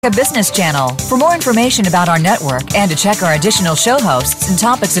Business Channel. For more information about our network and to check our additional show hosts and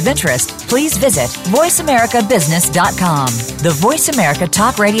topics of interest, please visit voiceamericabusiness.com. The Voice America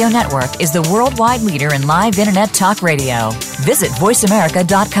Talk Radio Network is the worldwide leader in live Internet talk radio. Visit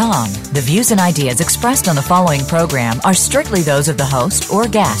voiceamerica.com. The views and ideas expressed on the following program are strictly those of the host or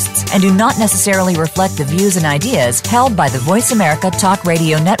guests and do not necessarily reflect the views and ideas held by the Voice America Talk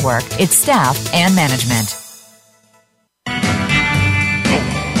Radio Network, its staff, and management.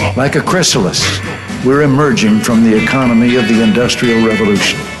 Like a chrysalis, we're emerging from the economy of the Industrial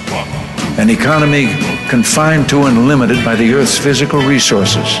Revolution. An economy confined to and limited by the Earth's physical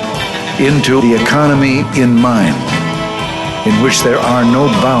resources, into the economy in mind, in which there are no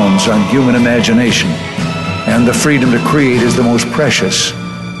bounds on human imagination, and the freedom to create is the most precious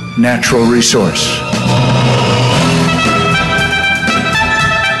natural resource.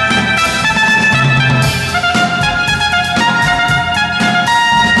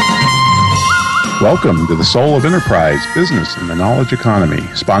 Welcome to the Soul of Enterprise, Business and the Knowledge Economy,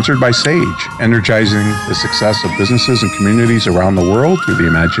 sponsored by Sage, energizing the success of businesses and communities around the world through the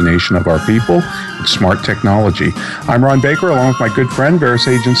imagination of our people and smart technology. I'm Ron Baker, along with my good friend,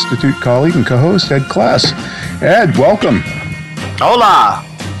 VeraSage Institute colleague and co-host, Ed Kless. Ed, welcome. Hola.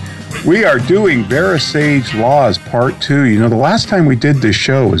 We are doing VeraSage Laws Part 2. You know, the last time we did this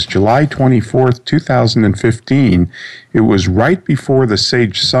show was July 24th, 2015. It was right before the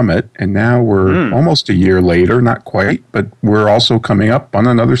Sage Summit, and now we're almost a year later, not quite, but we're also coming up on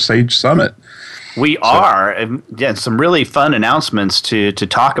another Sage Summit. We are. And some really fun announcements to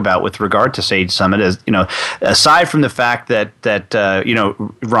talk about with regard to Sage Summit. As you know, aside from the fact that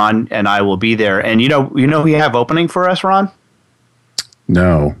Ron and I will be there, and you know we have opening for us, Ron?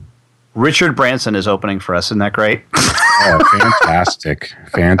 No. Richard Branson is opening for us. Isn't that great? Oh, fantastic.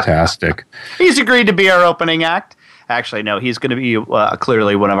 Fantastic. He's agreed to be our opening act. Actually, no, he's going to be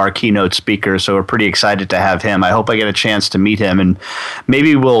clearly one of our keynote speakers, so we're pretty excited to have him. I hope I get a chance to meet him, and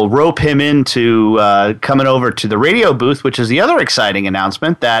maybe we'll rope him into coming over to the radio booth, which is the other exciting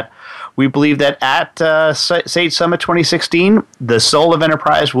announcement that we believe that at Sage Summit 2016, the Soul of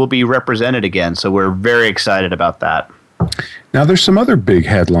Enterprise will be represented again, so we're very excited about that. Now, there's some other big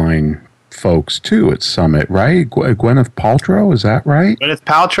headline folks, too, at Summit, right? Gwyneth Paltrow, is that right? Gwyneth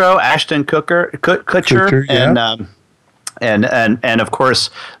Paltrow, Ashton Kutcher, yeah. and of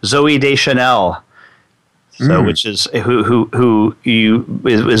course, Zooey Deschanel, which is who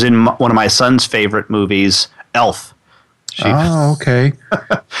is in one of my son's favorite movies, Elf. Okay.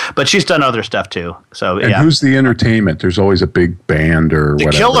 But she's done other stuff, too. So, and who's the entertainment? There's always a big band or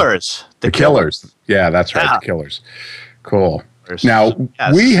whatever. The Killers. Yeah, that's right, The Killers. Cool. Now,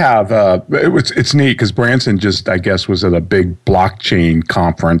 we have, it's neat because Branson just, I guess, was at a big blockchain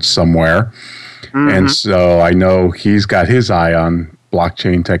conference somewhere. Mm-hmm. And so I know he's got his eye on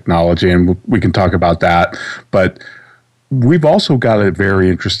blockchain technology, and we can talk about that. But we've also got a very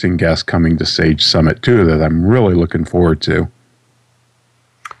interesting guest coming to Sage Summit, too, that I'm really looking forward to.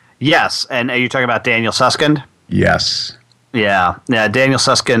 Yes. And are you talking about Daniel Susskind? Yes. Yeah, Daniel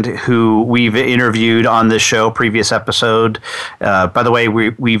Susskind, who we've interviewed on this show, previous episode. By the way,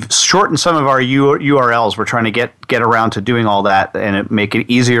 we've shortened some of our URLs. We're trying to get around to doing all that and make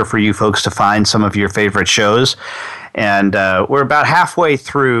it easier for you folks to find some of your favorite shows. And we're about halfway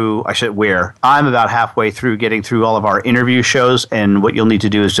through. I'm about halfway through getting through all of our interview shows. And what you'll need to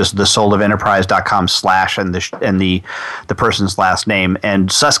do is just thesoulofenterprise.com/ and the person's last name. And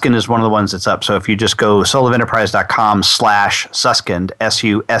Susskind is one of the ones that's up. So if you just go soulofenterprise.com/Susskind,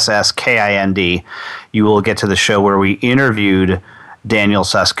 SUSSKIND, you will get to the show where we interviewed Daniel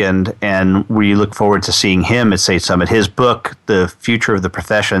Susskind, and we look forward to seeing him at Sage Summit. His book, The Future of the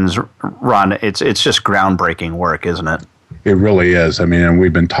Professions, Ron, it's just groundbreaking work, isn't it? It really is. I mean, and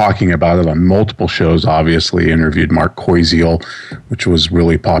we've been talking about it on multiple shows, obviously. Interviewed Mark Koisiel, which was a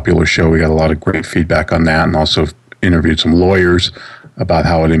really popular show. We got a lot of great feedback on that, and also interviewed some lawyers about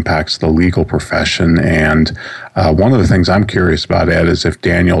how it impacts the legal profession. And one of the things I'm curious about, Ed, is if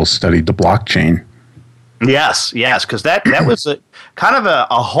Daniel studied the blockchain. Yes, because that was kind of a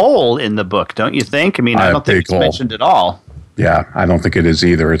hole in the book, don't you think? I mean, I don't think it's mentioned at all. Yeah, I don't think it is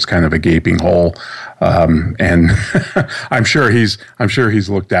either. It's kind of a gaping hole, and I'm sure he's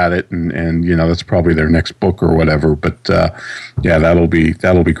looked at it, and that's probably their next book or whatever. But yeah, that'll be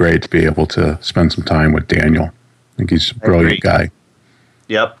great to be able to spend some time with Daniel. I think he's a brilliant guy.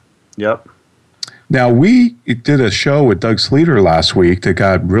 Yep. Now, we did a show with Doug Sleater last week that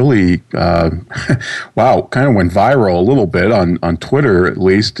got really, kind of went viral a little bit on Twitter, at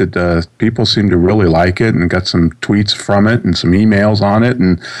least. People seem to really like it and got some tweets from it and some emails on it,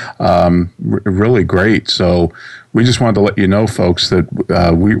 and really great. So we just wanted to let you know, folks, that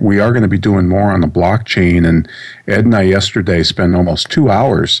we are going to be doing more on the blockchain. And Ed and I yesterday spent almost 2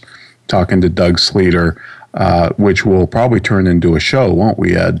 hours talking to Doug Sleater, which will probably turn into a show, won't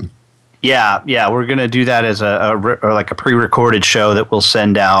we, Ed? Yeah, we're going to do that as a pre-recorded show that we'll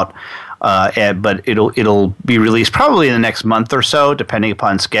send out, but it'll be released probably in the next month or so, depending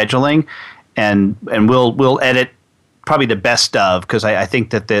upon scheduling, and we'll edit probably the best of, because I think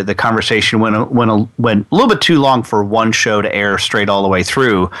that the conversation went a little bit too long for one show to air straight all the way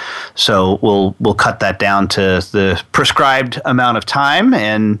through. So we'll cut that down to the prescribed amount of time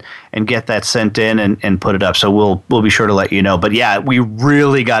and get that sent in and put it up. So we'll be sure to let you know. But yeah, we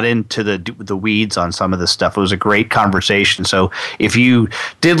really got into the weeds on some of this stuff. It was a great conversation. So if you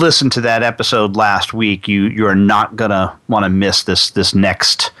did listen to that episode last week, you are not gonna want to miss this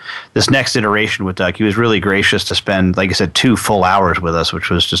next iteration with Doug. He was really gracious to spend, like I said, 2 full hours with us, which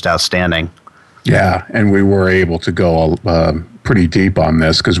was just outstanding. Yeah, and we were able to go pretty deep on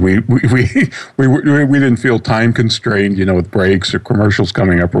this because we didn't feel time constrained, with breaks or commercials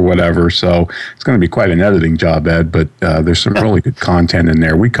coming up or whatever. So it's going to be quite an editing job, Ed. But there's some really good content in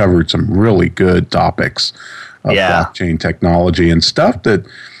there. We covered some really good topics of blockchain technology and stuff that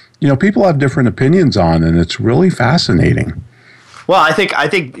people have different opinions on, and it's really fascinating. Well, I think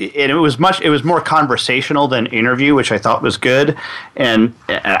it was more conversational than interview, which I thought was good. And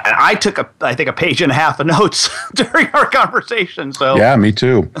I took a page and a half of notes during our conversation. So yeah, me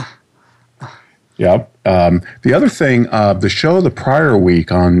too. Yep. The other thing, the show the prior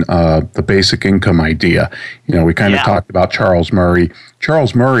week on the basic income idea, we kind of talked about Charles Murray.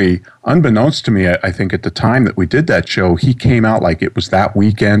 Charles Murray, unbeknownst to me, I think at the time that we did that show, he came out like it was that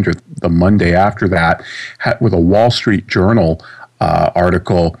weekend or the Monday after that with a Wall Street Journal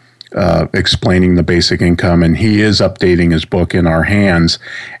article explaining the basic income, and he is updating his book in our hands.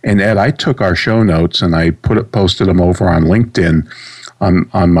 And Ed, I took our show notes and I posted them over on LinkedIn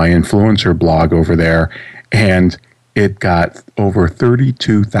on my influencer blog over there, and it got over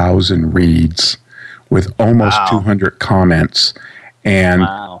 32,000 reads with almost 200 comments. And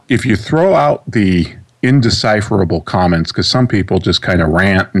if you throw out the indecipherable comments, because some people just kind of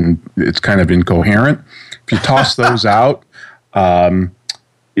rant and it's kind of incoherent, if you toss those out, and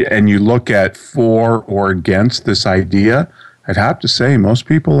you look at for or against this idea, I'd have to say most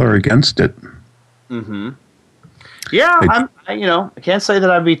people are against it. Mm-hmm. Yeah, I can't say that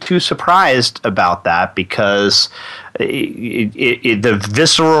I'd be too surprised about that, because the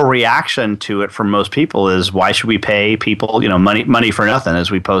visceral reaction to it from most people is, why should we pay people money for nothing, as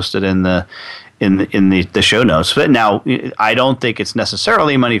we posted in the show notes. But now, I don't think it's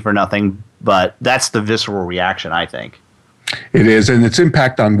necessarily money for nothing, but that's the visceral reaction, I think. It is, and its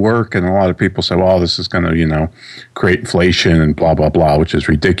impact on work, and a lot of people say, well, this is going to, create inflation and blah, blah, blah, which is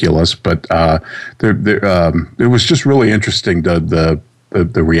ridiculous. But it was just really interesting, the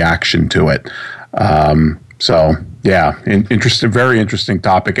reaction to it. So, yeah, very interesting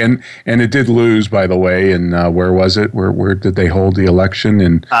topic. And it did lose, by the way, and where was it? Where did they hold the election?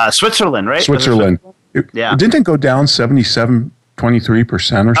 In Switzerland, right? Switzerland. Didn't it go down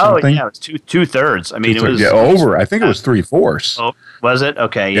 23% or something? Oh, yeah, it was two-thirds. I mean, it was... over. I think it was 3/4. Oh, was it?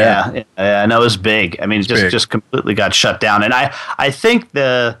 Okay, yeah. No, it was big. I mean, it just completely got shut down. And I think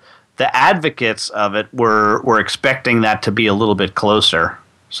the advocates of it were expecting that to be a little bit closer.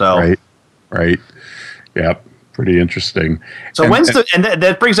 So Right. Yep. Pretty interesting. So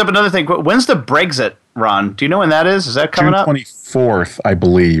that brings up another thing. When's the Brexit, Ron? Do you know when that is? Is that coming up? June 24th, I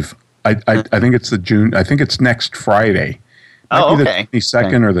believe. I think it's I think it's next Friday. Okay. The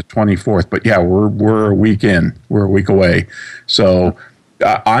 22nd or the 24th, but yeah, we're a week in. We're a week away. So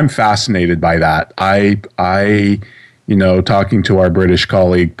I'm fascinated by that. I talking to our British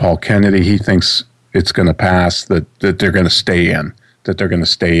colleague Paul Kennedy, he thinks it's going to pass, that they're going to stay in.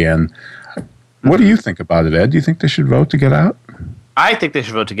 What do you think about it, Ed? Do you think they should vote to get out? I think they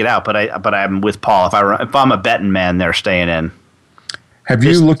should vote to get out, but I'm with Paul. If I'm a betting man, they're staying in. Have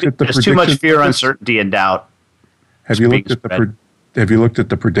you looked at the prediction? There's too much fear, uncertainty, and doubt. Have you looked at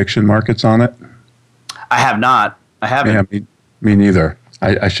the prediction markets on it? I have not. I haven't. Yeah, me neither.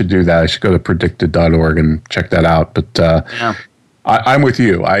 I should do that. I should go to predicted.org and check that out. But I'm with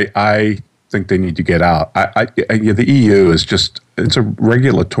you. I think they need to get out. The EU is it's a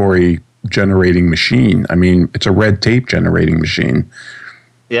regulatory generating machine. I mean, it's a red tape generating machine.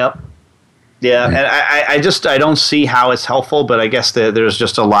 Yep. Yeah, and I don't see how it's helpful, but I guess there's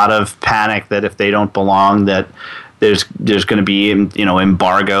just a lot of panic that if they don't belong, that there's going to be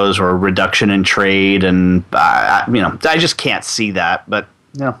embargoes or reduction in trade, and I just can't see that. But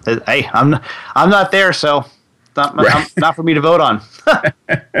hey, I'm not there, so not for me to vote on.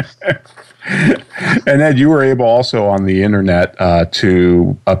 And Ed, you were able also on the internet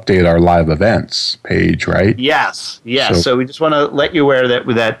to update our live events page, right? Yes. So we just want to let you aware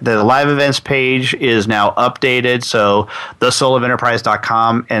that the live events page is now updated. So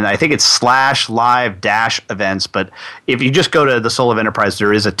thesoulofenterprise.com, and I think it's /live-events. But if you just go to the Soul of Enterprise,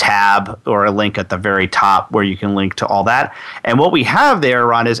 there is a tab or a link at the very top where you can link to all that. And what we have there,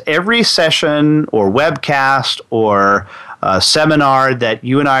 Ron, is every session or webcast or seminar that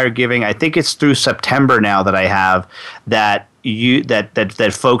you and I are giving. I think it's through September now that I have that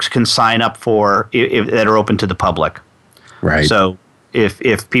folks can sign up for that are open to the public. Right. So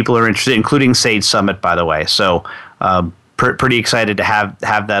if people are interested, including Sage Summit, by the way. So pretty excited to have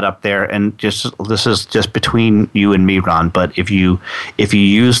that up there. And this is just between you and me, Ron. But if you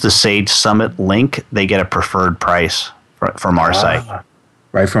use the Sage Summit link, they get a preferred price from our site.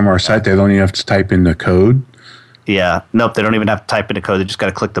 Right from our site. They don't even have to type in the code. Yeah. Nope. They don't even have to type in a code. They just got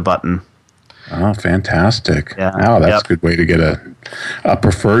to click the button. Oh, fantastic. Yeah. Oh, that's a good way to get a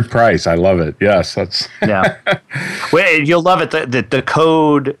preferred price. I love it. Yes, that's yeah. Well, you'll love it. The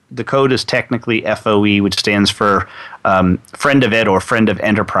code is technically FOE, which stands for Friend of Ed or Friend of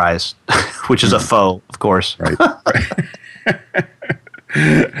Enterprise, which is a faux, of course. Right.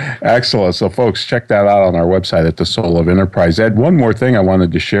 Excellent. So, folks, check that out on our website at The Soul of Enterprise. Ed, one more thing I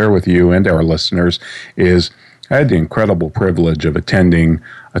wanted to share with you and our listeners is I had the incredible privilege of attending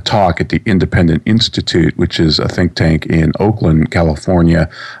a talk at the Independent Institute, which is a think tank in Oakland, California.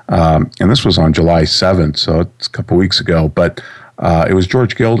 And this was on July 7th, so it's a couple weeks ago. But it was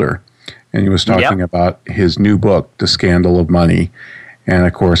George Gilder, and he was talking about his new book, The Scandal of Money. And,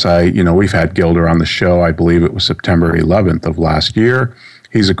 of course, we've had Gilder on the show. I believe it was September 11th of last year.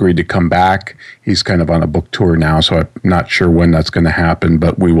 He's agreed to come back. He's kind of on a book tour now, so I'm not sure when that's going to happen,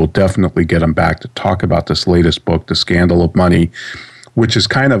 but we will definitely get him back to talk about this latest book, The Scandal of Money, which is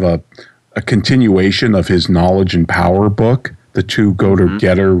kind of a continuation of his Knowledge and Power book. The two go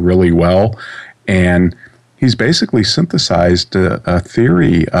together really well. And he's basically synthesized a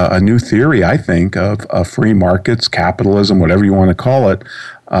theory, a new theory, I think, of free markets, capitalism, whatever you want to call it,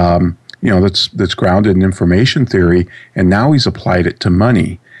 that's grounded in information theory, and now he's applied it to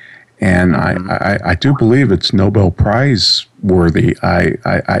money. And I do believe it's Nobel Prize worthy.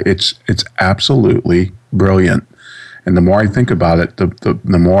 It's absolutely brilliant. And the more I think about it, the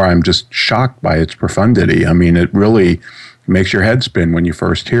more I'm just shocked by its profundity. I mean, it really makes your head spin when you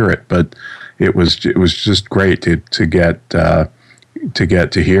first hear it. But it was just great to get to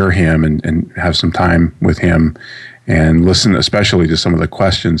hear him and have some time with him and listen, especially to some of the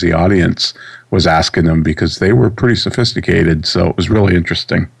questions the audience was asking him, because they were pretty sophisticated. So it was really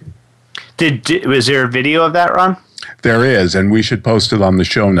interesting. Was there a video of that, Ron? There is, and we should post it on the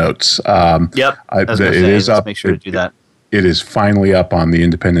show notes. Yep. It is up. Make sure to do that. It is finally up on the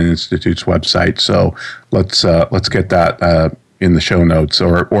Independent Institute's website. So let's get that in the show notes,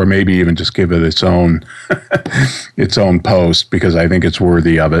 or maybe even just give it its own post, because I think it's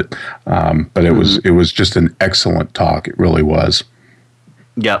worthy of it. But it was just an excellent talk. It really was.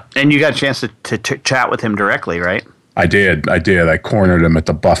 Yep. And you got a chance to chat with him directly, right? I did. I cornered him at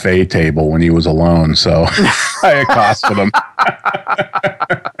the buffet table when he was alone, so I accosted him.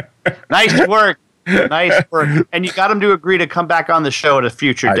 Nice work. And you got him to agree to come back on the show at a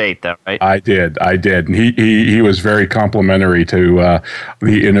future date, though, right? I did. And he was very complimentary to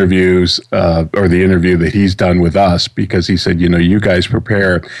the interviews or the interview that he's done with us, because he said, you guys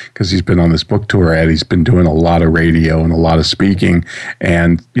prepare, because he's been on this book tour, Ed. He's been doing a lot of radio and a lot of speaking,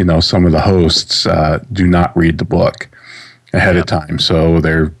 and some of the hosts do not read the book ahead of time, so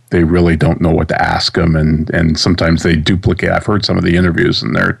they really don't know what to ask them, and sometimes they duplicate. I've heard some of the interviews,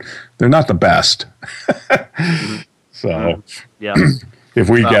 and they're not the best. So yeah, if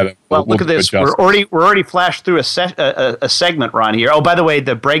we get it, well, look at this. We're already flashed through a segment, Ron, here. Oh, by the way,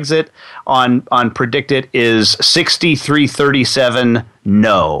 the Brexit on Predicted is 63-37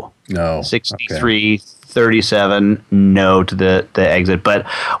 no. 63-37 no to the exit. But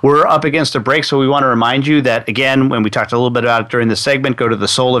we're up against a break, so we want to remind you that, again, when we talked a little bit about it during the segment, go to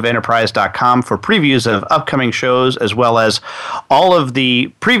thesoulofenterprise.com for previews of upcoming shows, as well as all of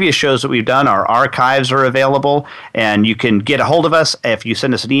the previous shows that we've done. Our archives are available, and you can get a hold of us if you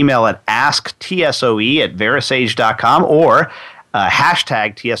send us an email at asktsoe@verasage.com, or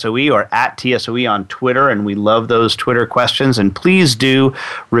hashtag TSOE or at TSOE on Twitter, and we love those Twitter questions. And please do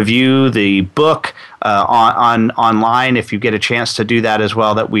review the book online if you get a chance to do that as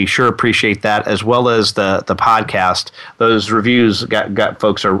well. That we sure appreciate that, as well as the podcast. Those reviews got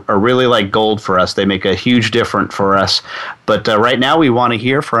folks are really like gold for us. They make a huge difference for us. But right now we want to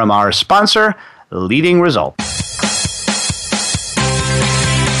hear from our sponsor, Leading Results.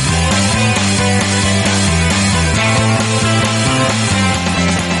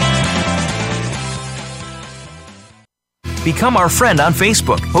 Become our friend on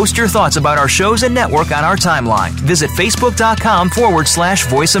Facebook. Post your thoughts about our shows and network on our timeline. Visit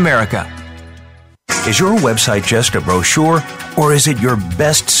facebook.com/Voice America. Is your website just a brochure, or is it your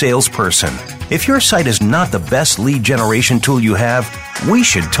best salesperson? If your site is not the best lead generation tool you have, we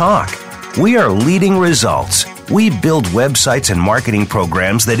should talk. We are Leading Results. We build websites and marketing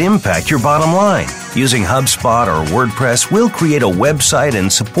programs that impact your bottom line. Using HubSpot or WordPress, we'll create a website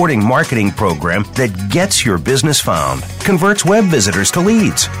and supporting marketing program that gets your business found, converts web visitors to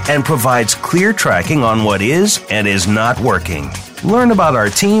leads, and provides clear tracking on what is and is not working. Learn about our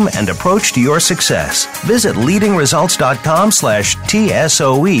team and approach to your success. Visit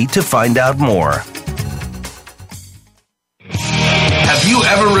leadingresults.com/TSOE to find out more. Have you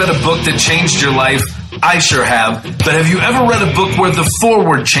ever read a book that changed your life? I sure have. But have you ever read a book where the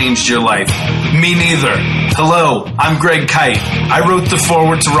foreword changed your life? Me neither. Hello, I'm Greg Kite. I wrote the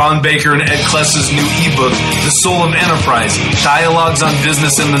foreword to Ron Baker and Ed Kless's new ebook, The Soul of Enterprise, Dialogues on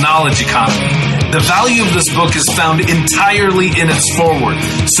Business and the Knowledge Economy. The value of this book is found entirely in its foreword.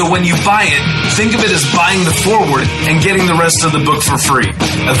 So when you buy it, think of it as buying the foreword and getting the rest of the book for free.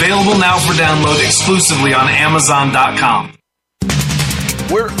 Available now for download exclusively on Amazon.com.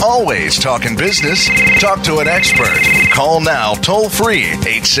 We're always talking business. Talk to an expert. Call now toll free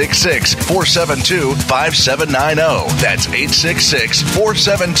 866-472-5790. That's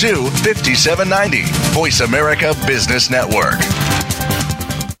 866-472-5790. Voice America Business Network.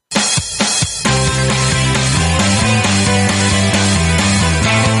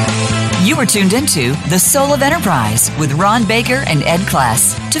 You are tuned into The Soul of Enterprise with Ron Baker and Ed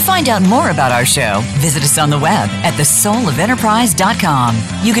Kless. To find out more about our show, visit us on the web at thesoulofenterprise.com.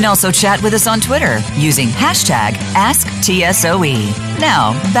 You can also chat with us on Twitter using hashtag AskTSOE.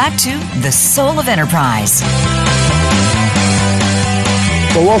 Now, back to The Soul of Enterprise.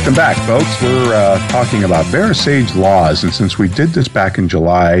 Well, welcome back, folks. We're talking about VeraSage Laws, and since we did this back in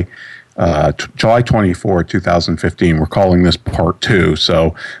July 24, 2015. We're calling this part 2.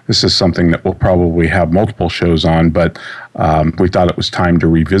 So this is something that we'll probably have multiple shows on, but we thought it was time to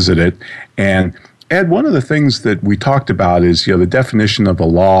revisit it. And Ed, one of the things that we talked about is, the definition of a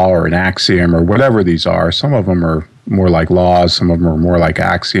law or an axiom or whatever these are. Some of them are more like laws, some of them are more like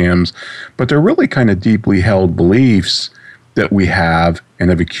axioms, but they're really kind of deeply held beliefs that we have and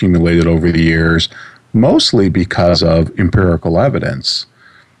have accumulated over the years, mostly because of empirical evidence.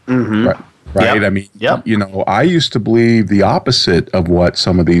 Mm-hmm. Right? Yep. I mean, I used to believe the opposite of what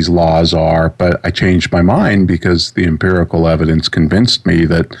some of these laws are, but I changed my mind because the empirical evidence convinced me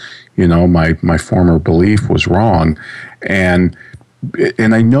that, my former belief was wrong. And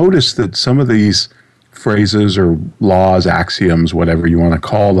I noticed that some of these phrases or laws, axioms, whatever you want to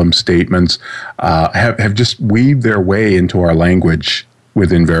call them, statements, have just weaved their way into our language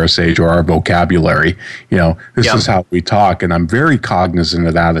within VeraSage or our vocabulary. This is how we talk, and I'm very cognizant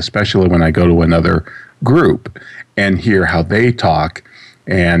of that, especially when I go to another group and hear how they talk,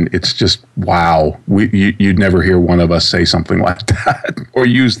 and it's just, wow, you'd never hear one of us say something like that or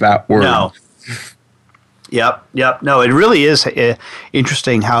use that word. No. Yep. No, it really is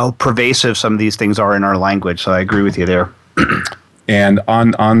interesting how pervasive some of these things are in our language, so I agree with you there. And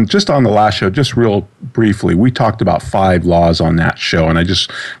on the last show, just real briefly, we talked about 5 laws on that show, and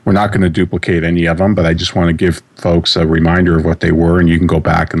we're not going to duplicate any of them, but I just want to give folks a reminder of what they were, and you can go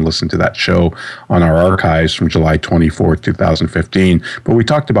back and listen to that show on our archives from July 24, 2015. But we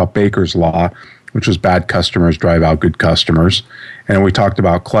talked about Baker's Law, which was bad customers drive out good customers. And we talked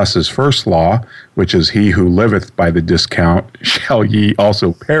about Kless's first law, which is he who liveth by the discount shall ye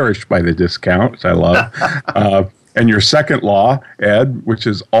also perish by the discount, which I love. And your second law, Ed, which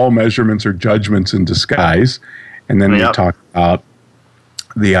is all measurements are judgments in disguise. And then we talk about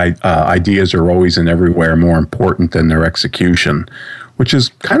the ideas are always and everywhere more important than their execution, which is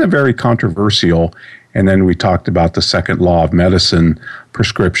kind of very controversial. And then we talked about the second law of medicine,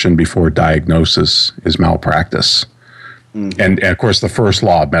 prescription before diagnosis is malpractice. Mm-hmm. And of course, the first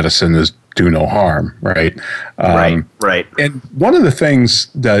law of medicine is do no harm, right? Right. And one of the things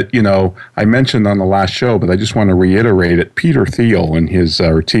that, I mentioned on the last show, but I just want to reiterate it, Peter Thiel in his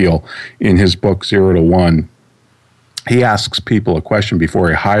book 0 to 1, he asks people a question before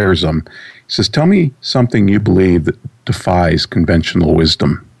he hires them. He says, tell me something you believe that defies conventional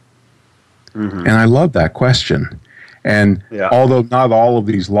wisdom. And I love that question. And although not all of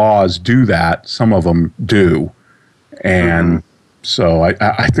these laws do that, some of them do. And so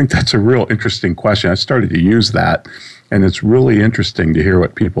I think that's a real interesting question. I started to use that, and it's really interesting to hear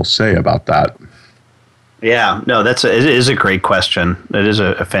what people say about that. Yeah, no, it is a great question. It is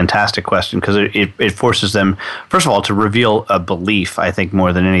a fantastic question because it forces them, first of all, to reveal a belief, I think,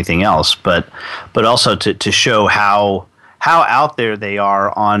 more than anything else, but also to show how out there they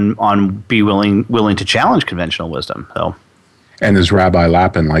are on be willing to challenge conventional wisdom. So, and as Rabbi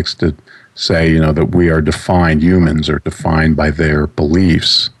Lapin likes to say, that we are defined, humans are defined by their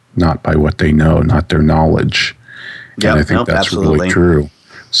beliefs, not by what they know, not their knowledge. And I think that's absolutely really true.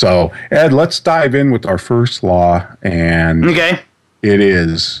 So, Ed, let's dive in with our first law, and it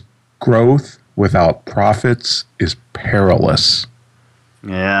is growth without profits is perilous.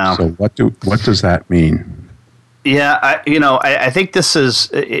 Yeah. So, what does that mean? Yeah, I think this is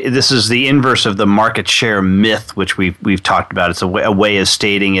the inverse of the market share myth, which we've talked about. It's a way of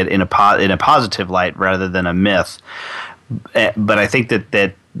stating it in a positive light rather than a myth. But I think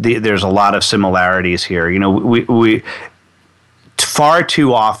that there's a lot of similarities here. We far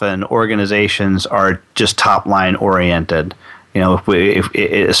too often organizations are just top line oriented.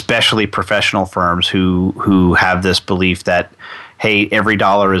 Especially professional firms who have this belief that, hey, every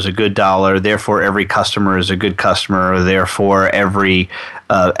dollar is a good dollar, therefore every customer is a good customer, therefore every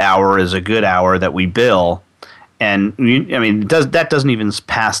hour is a good hour that we bill. And that doesn't even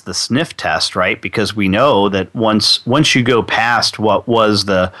pass the sniff test, right? Because we know that once you go past what was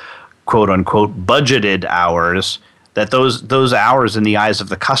the quote unquote budgeted hours, that those hours in the eyes of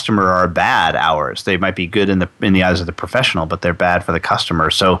the customer are bad hours. They might be good in the eyes of the professional, but they're bad for the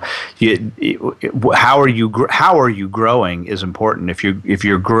customer. So, how are you growing is important. If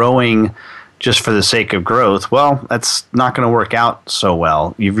you're growing just for the sake of growth, well, that's not going to work out so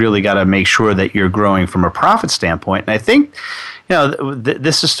well. You've really got to make sure that you're growing from a profit standpoint. And I think,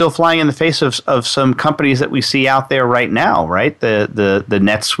 this is still flying in the face of some companies that we see out there right now, right? The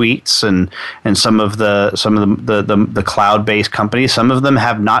NetSuites and some of the cloud-based companies. Some of them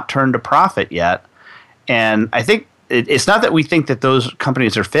have not turned a profit yet, and I think it's not that we think that those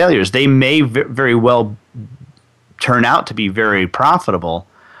companies are failures. They may very well turn out to be very profitable,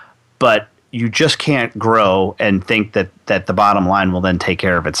 but you just can't grow and think that the bottom line will then take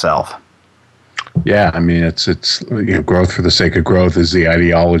care of itself. Yeah, it's growth for the sake of growth is the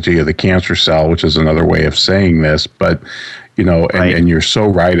ideology of the cancer cell, which is another way of saying this. But and you're so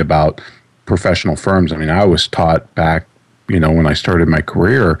right about professional firms. I was taught back, when I started my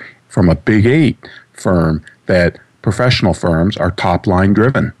career from a Big 8 firm that professional firms are top line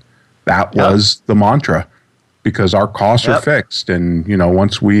driven. That was the mantra, because our costs are fixed, and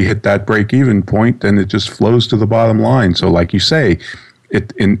once we hit that break even point, then it just flows to the bottom line. So, like you say.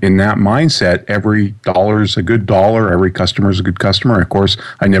 In that mindset, every dollar is a good dollar, every customer is a good customer. And of course,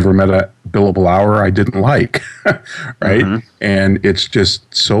 I never met a billable hour I didn't like, right? Mm-hmm. And it's just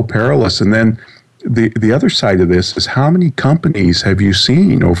so perilous. And then the other side of this is, how many companies have you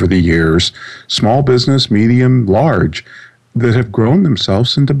seen over the years, small business, medium, large, that have grown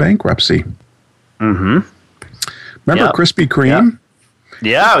themselves into bankruptcy? Mm-hmm. Remember Krispy Kreme? Yep.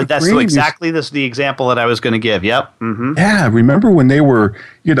 Yeah, that's exactly the example that I was going to give. Yep. Mm-hmm. Yeah, remember when they were,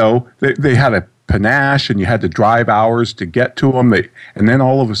 they had a panache and you had to drive hours to get to them. And then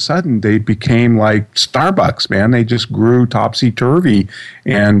all of a sudden they became like Starbucks, man. They just grew topsy-turvy.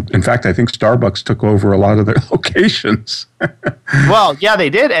 And in fact, I think Starbucks took over a lot of their locations. Well, yeah, they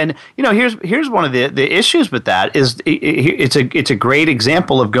did. And, here's one of the issues with that is it's a great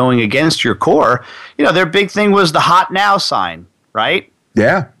example of going against your core. Their big thing was the hot now sign, right?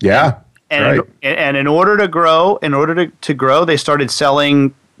 Yeah. And right. And in order to grow, they started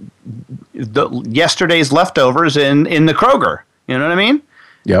selling yesterday's leftovers in the Kroger. You know what I mean?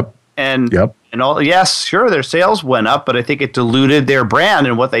 Yep. And all. Yes, sure, their sales went up, but I think it diluted their brand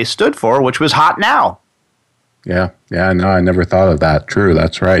and what they stood for, which was hot now. Yeah. No, I never thought of that. True,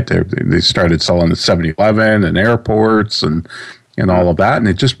 that's right. They started selling at 7-Eleven and airports and all of that, and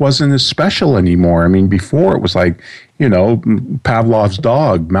it just wasn't as special anymore. Before it was like, Pavlov's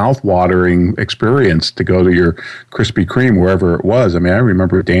dog, mouth-watering experience to go to your Krispy Kreme wherever it was. I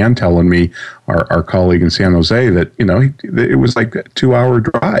remember Dan telling me, our colleague in San Jose, that, it was like a 2-hour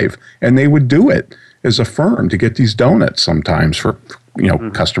drive, and they would do it as a firm to get these donuts sometimes for,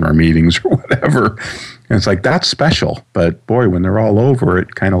 customer meetings or whatever. And it's like, that's special. But boy, when they're all over,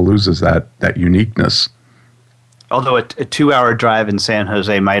 it kind of loses that uniqueness. Although a 2-hour drive in San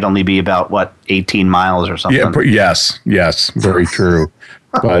Jose might only be about 18 miles or something. Yeah, yes, very true.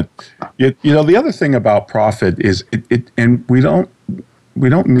 But the other thing about profit is and we don't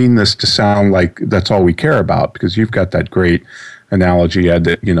mean this to sound like that's all we care about, because you've got that great analogy, Ed,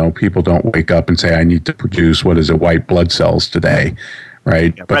 that people don't wake up and say, I need to produce white blood cells today,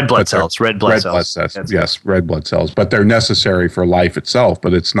 right? Yeah, red blood cells. Yes, red blood cells. But they're necessary for life itself,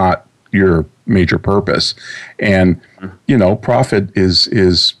 but it's not your major purpose. And profit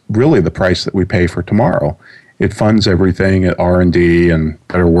is really the price that we pay for tomorrow. It funds everything at R&D and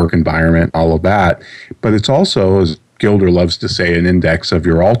better work environment, all of that. But it's also, as Gilder loves to say, an index of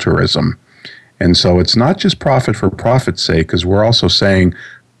your altruism. And so it's not just profit for profit's sake, because we're also saying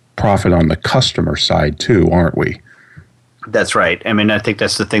profit on the customer side too, aren't we? That's right. I mean, I think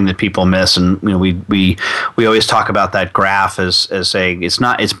that's the thing that people miss, and we always talk about that graph as saying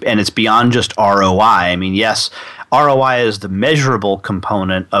it's beyond just ROI. I mean, yes, ROI is the measurable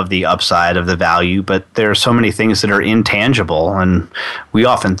component of the upside of the value, but there are so many things that are intangible, and we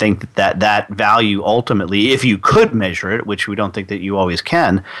often think that value ultimately, if you could measure it, which we don't think that you always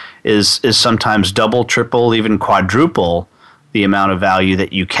can, is sometimes double, triple, even quadruple the amount of value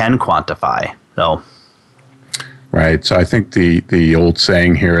that you can quantify. So. Right. So I think the old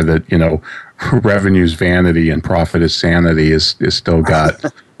saying here that, revenue's vanity and profit is sanity is still got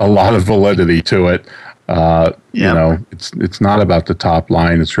a lot of validity to it. It's not about the top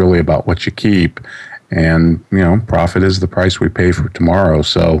line. It's really about what you keep. And, profit is the price we pay for tomorrow.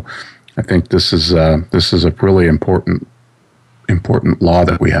 So I think this is a really important law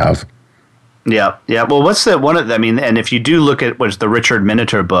that we have. Yeah. Well, what's the one of the, and if you do look at what's the Richard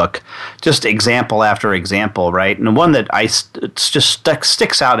Miniter book, just example after example, right? And the one that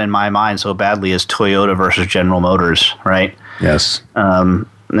sticks out in my mind so badly is Toyota versus General Motors, right? Yes. And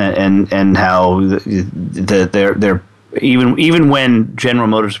how they're even when General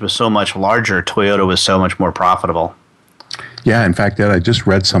Motors was so much larger, Toyota was so much more profitable. Yeah. In fact, Ed, I just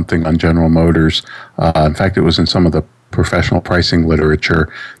read something on General Motors. In fact, it was in some of the professional pricing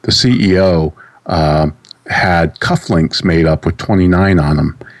literature. The CEO had cufflinks made up with 29 on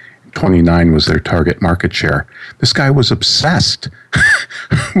them. 29 was their target market share. This guy was obsessed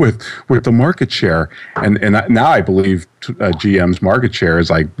with the market share. And now I believe GM's market share is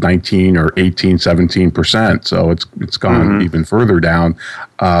like 19 or 18, 17%. So it's gone even further down.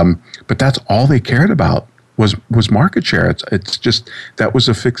 But that's all they cared about was market share. It's just, that was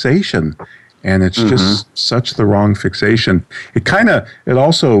a fixation. And it's just such the wrong fixation. It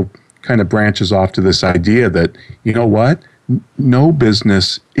also kind of branches off to this idea that, you know what? No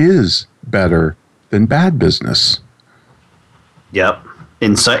business is better than bad business. Yep.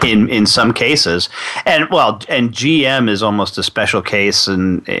 In some cases. And GM is almost a special case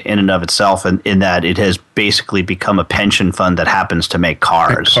in and of itself in that it has basically become a pension fund that happens to make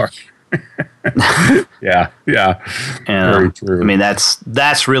cars. Yeah. Very true. I mean,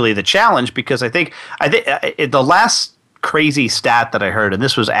 that's really the challenge, because I think the last crazy stat that I heard, and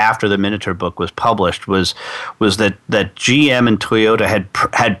this was after the Miniter book was published, was that GM and Toyota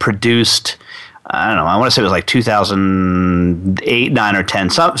had produced, I don't know, I want to say it was like 2008, 9, or 10,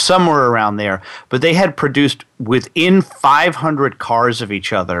 somewhere around there, but they had produced within 500 cars of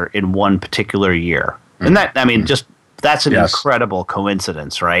each other in one particular year. And that, that's an incredible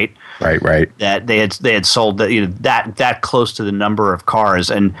coincidence, right? Right. That they had sold that close to the number of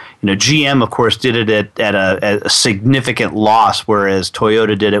cars, and GM of course did it at a significant loss, whereas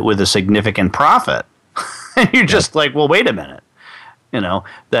Toyota did it with a significant profit. And you're just like, well, wait a minute,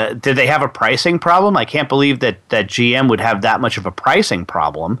 did they have a pricing problem? I can't believe that GM would have that much of a pricing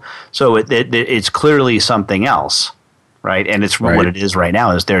problem. So it's clearly something else. Right, and it's what it is right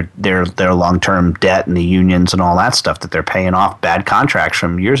now is their long-term debt and the unions and all that stuff that they're paying off bad contracts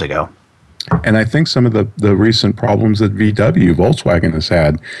from years ago. And I think some of the recent problems that Volkswagen has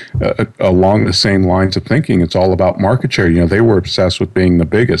had along the same lines of thinking, it's all about market share. They were obsessed with being the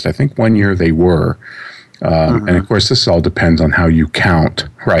biggest. I think one year they were. And of course, this all depends on how you count,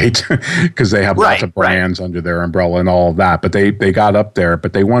 right? Because they have lots of brands under their umbrella and all of that. But they got up there,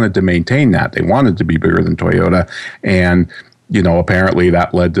 but they wanted to maintain that. They wanted to be bigger than Toyota. And, apparently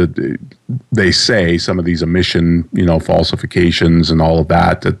that led to, they say, some of these emission, falsifications and all of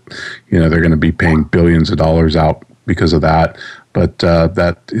that, they're going to be paying billions of dollars out because of that. But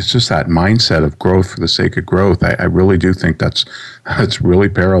that it's just that mindset of growth for the sake of growth. I really do think that's really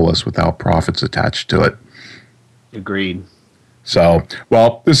perilous without profits attached to it. Agreed. So,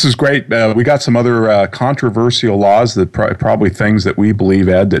 well, this is great. We got some other controversial laws that probably things that we believe,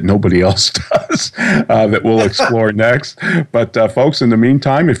 Ed, that nobody else does that we'll explore next. But folks, in the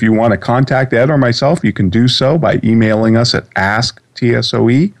meantime, if you want to contact Ed or myself, you can do so by emailing us at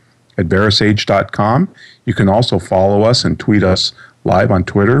asktsoe@verasage.com. You can also follow us and tweet us live on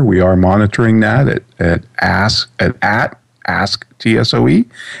Twitter. We are monitoring that at asktsoe.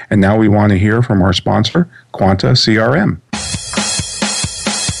 And now we want to hear from our sponsor, Quanta CRM.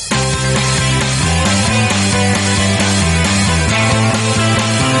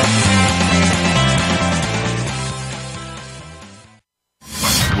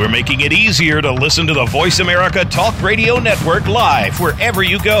 We're making it easier to listen to the Voice America Talk Radio Network live wherever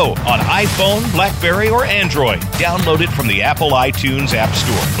you go on iPhone, BlackBerry, or Android. Download it from the Apple iTunes App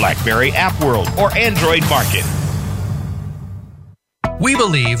Store, BlackBerry App World, or Android Market. We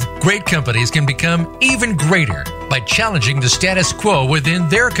believe great companies can become even greater by challenging the status quo within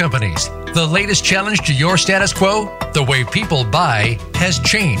their companies. The latest challenge to your status quo? The way people buy has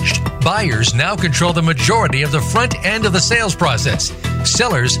changed. Buyers now control the majority of the front end of the sales process.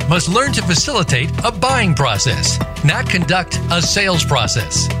 Sellers must learn to facilitate a buying process, not conduct a sales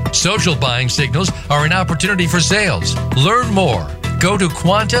process. Social buying signals are an opportunity for sales. Learn more. Go to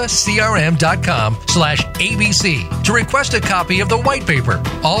quantacrm.com/ABC to request a copy of the white paper,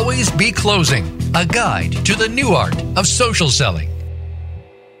 Always Be Closing, a guide to the new art of social selling.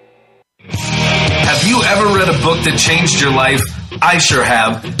 Have you ever read a book that changed your life? I sure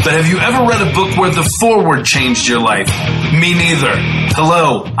have. But have you ever read a book where the foreword changed your life? Me neither.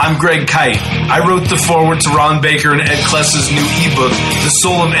 Hello, I'm Greg Kite. I wrote the foreword to Ron Baker and Ed Kless's new ebook, The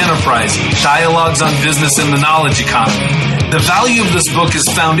Soul of Enterprise, Dialogues on Business and the Knowledge Economy. The value of this book is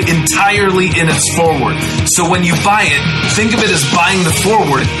found entirely in its foreword. So when you buy it, think of it as buying the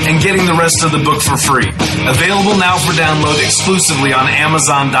foreword and getting the rest of the book for free. Available now for download exclusively on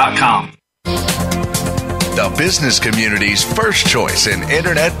Amazon.com. The business community's first choice in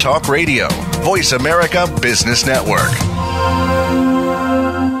Internet Talk Radio. Voice America Business Network.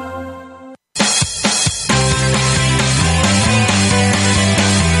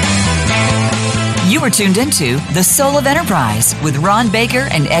 You are tuned into The Soul of Enterprise with Ron Baker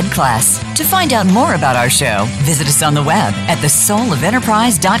and Ed Kless. To find out more about our show, visit us on the web at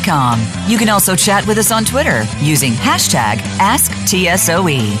thesoulofenterprise.com. You can also chat with us on Twitter using hashtag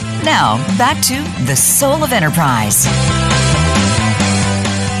AskTSOE. Now, back to The Soul of Enterprise.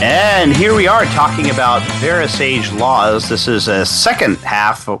 And here we are talking about VeraSage Laws. This is a second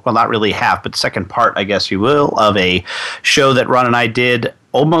half, well, not really half, but second part, I guess you will, of a show that Ron and I did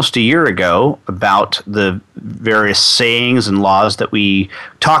almost a year ago about the various sayings and laws that we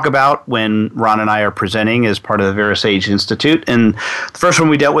talk about when Ron and I are presenting as part of the VeraSage Institute. And the first one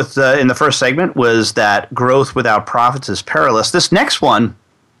we dealt with in the first segment was that growth without profits is perilous. This next one,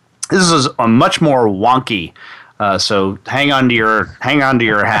 this is a much more wonky. So hang on to your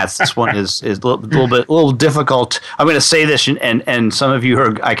hats. This one is a little difficult. I'm going to say this, and some of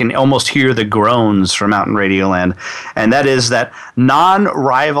you I can almost hear the groans from out in Radioland, and that is that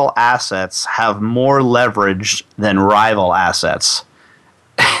non-rival assets have more leverage than rival assets.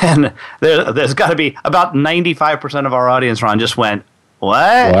 And there's got to be about 95% of our audience, Ron, just went,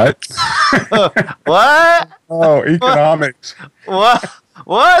 what? What? Oh, economics. What?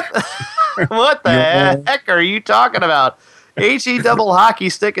 What the heck are you talking about? HE double hockey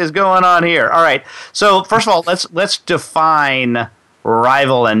stick is going on here. All right. So first of all, let's define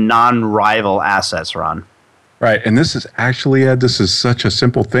rival and non-rival assets, Ron. Right. And this is actually, Ed, this is such a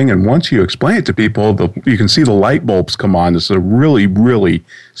simple thing. And once you explain it to people, you can see the light bulbs come on. This is a really, really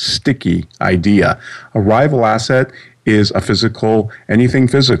sticky idea. A rival asset is anything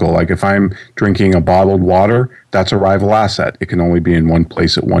physical. Like if I'm drinking a bottled water, that's a rival asset. It can only be in one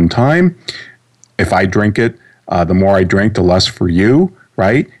place at one time. If I drink it, the more I drink, the less for you,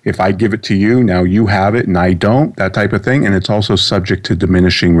 right? If I give it to you, now you have it and I don't, that type of thing. And it's also subject to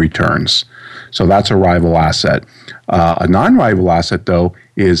diminishing returns. So that's a rival asset. A non-rival asset, though,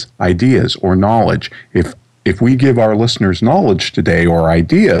 is ideas or knowledge. If we give our listeners knowledge today or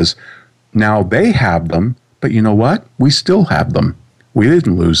ideas, now they have them. But you know what? We still have them. We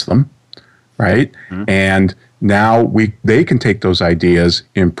didn't lose them, right? Mm-hmm. And now they can take those ideas,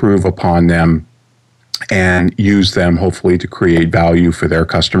 improve upon them, and use them hopefully to create value for their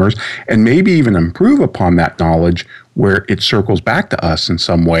customers, and maybe even improve upon that knowledge where it circles back to us in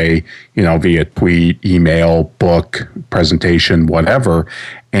some way, via tweet, email, book, presentation, whatever,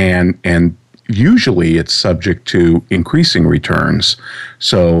 and usually it's subject to increasing returns.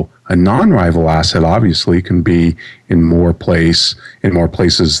 So a non-rival asset obviously can be in more places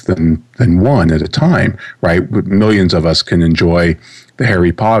than one at a time, right? Millions of us can enjoy the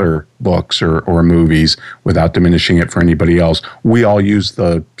Harry Potter books or movies without diminishing it for anybody else. We all use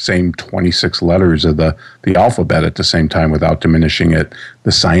the same 26 letters of the alphabet at the same time without diminishing it.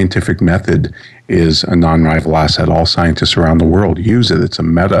 The scientific method is a non-rival asset. All scientists around the world use it. It's a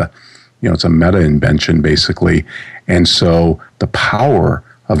meta invention, basically. And so the power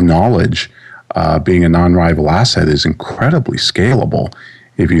of knowledge being a non-rival asset is incredibly scalable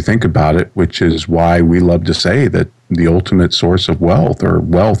if you think about it, which is why we love to say that the ultimate source of wealth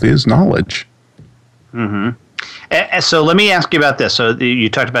is knowledge. Mm-hmm. And so let me ask you about this. So you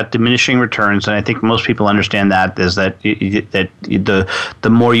talked about diminishing returns, and I think most people understand that is that the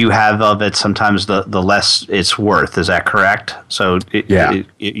more you have of it, sometimes the less it's worth. Is that correct? So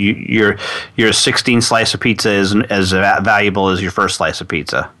your 16 slice of pizza is as valuable as your first slice of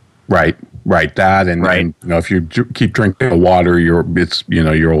pizza. Right. That and if you keep drinking the water,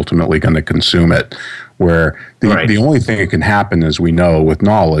 you're ultimately going to consume it. Where the only thing that can happen, as we know, with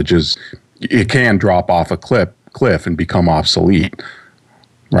knowledge is it can drop off a cliff and become obsolete.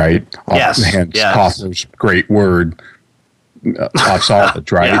 Right. Yes. Hence Hoffer's great word,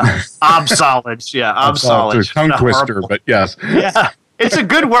 obsolete. Right. Yeah. Obsolete. Yeah. Obsolete. Tongue twister, but yes. Yeah. It's a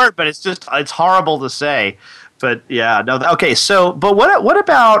good word, but it's horrible to say. But yeah, no. Okay, so but what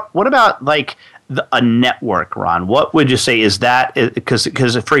about like a network, Ron? What would you say is that? Because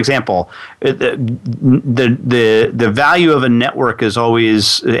for example, the value of a network has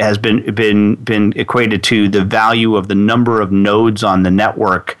been equated to the value of the number of nodes on the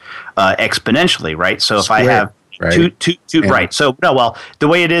network exponentially, right? So if I have two, right. So the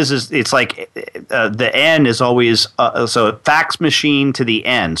way it is it's like the n is always so fax machine to the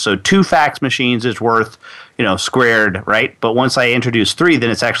n. So 2 fax machines is worth squared, right? But once I introduce 3, then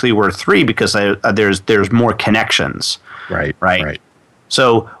it's actually worth 3 because there's more connections. Right.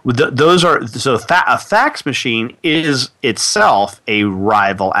 So a fax machine is itself a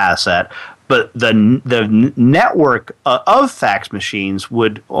rival asset. But the network of fax machines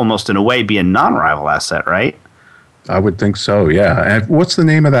would almost in a way be a non-rival asset, right? I would think so, yeah. And what's the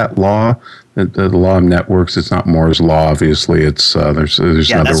name of that law? The law of networks. It's not Moore's law, obviously. It's there's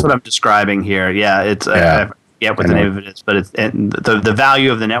another. That's what I'm describing here. Yeah, it's I forget what the name of it is, but it's the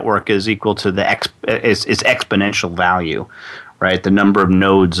value of the network is equal to its exponential value, right? The number of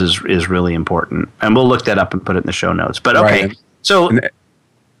nodes is really important, and we'll look that up and put it in the show notes. But okay, right.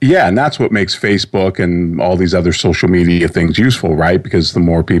 And that's what makes Facebook and all these other social media things useful, right? Because the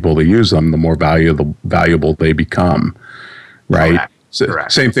more people that use them, the more valuable they become, right?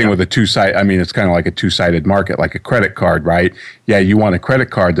 Correct. Same thing with a two-sided. I mean, it's kind of like a two-sided market, like a credit card, right? Yeah, you want a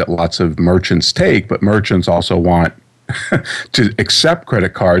credit card that lots of merchants take, but merchants also want to accept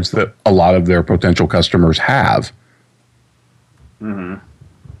credit cards that a lot of their potential customers have. Mm-hmm.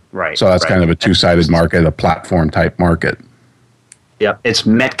 Right. So that's kind of a two-sided market, a platform-type market. Yep, it's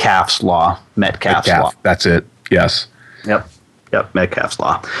Metcalfe's law. Metcalfe's law. That's it. Yes. Yep, Metcalfe's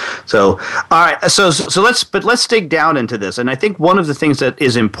law. So, all right. So let's dig down into this. And I think one of the things that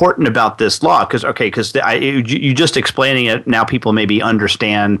is important about this law, because you just explaining it now, people maybe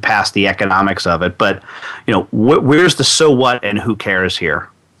understand past the economics of it. But where's the so what and who cares here?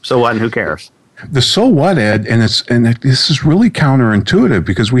 So what and who cares? The so what, Ed, and this is really counterintuitive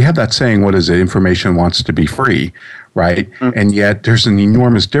because we have that saying, what is it? Information wants to be free, right? Mm-hmm. And yet there's an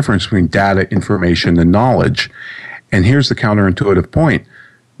enormous difference between data, information, and knowledge. And here's the counterintuitive point.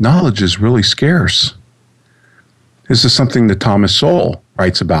 Knowledge is really scarce. This is something that Thomas Sowell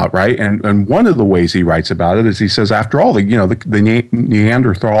writes about, right? And one of the ways he writes about it is he says, after all, the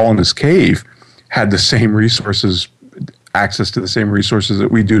Neanderthal in his cave had the same resources, access to the same resources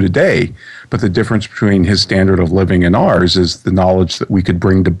that we do today. But the difference between his standard of living and ours is the knowledge that we could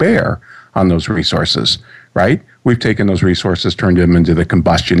bring to bear on those resources, right? We've taken those resources, turned them into the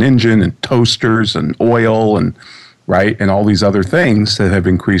combustion engine and toasters and oil and right, and all these other things that have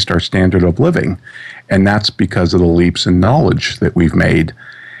increased our standard of living. And that's because of the leaps in knowledge that we've made.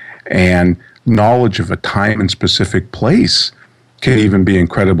 And knowledge of a time and specific place can even be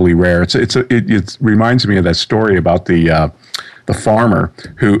incredibly rare. It reminds me of that story about the farmer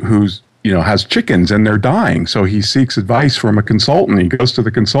who's has chickens and they're dying. So he seeks advice from a consultant. He goes to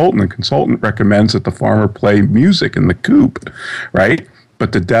the consultant. The consultant recommends that the farmer play music in the coop, right?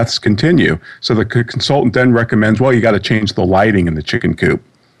 But the deaths continue. So the consultant then recommends, well, you got to change the lighting in the chicken coop.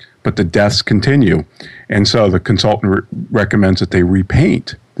 But the deaths continue. And so the consultant recommends that they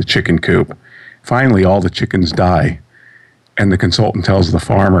repaint the chicken coop. Finally, all the chickens die. And the consultant tells the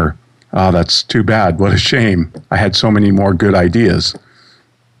farmer, Oh, that's too bad. What a shame. I had so many more good ideas.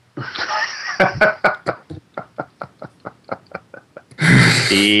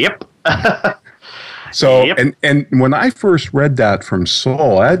 Yep. So, yep. and when I first read that from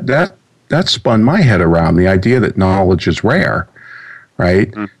Saul, that spun my head around, the idea that knowledge is rare,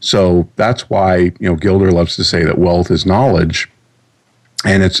 right? Mm-hmm. So that's why, Gilder loves to say that wealth is knowledge.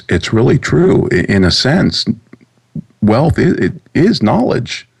 And it's really true in a sense. Wealth it is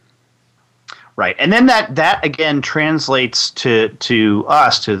knowledge. Right. And then that again translates to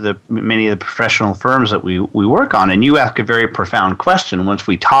us, to the many of the professional firms that we work on. And you ask a very profound question once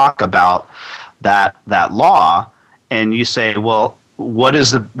we talk about that law, and you say, well, what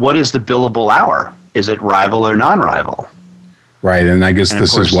is the billable hour? Is it rival or non-rival? Right. And I guess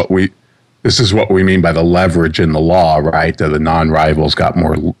this is what we mean by the leverage in the law, right? That the non-rival's got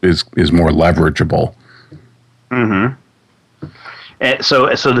is more leverageable. Mm-hmm. And so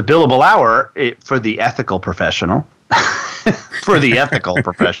the billable hour for the ethical professional, I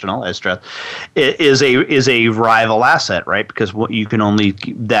stress, is a rival asset, right? Because what you can only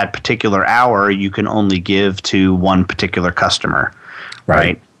that particular hour you can only give to one particular customer,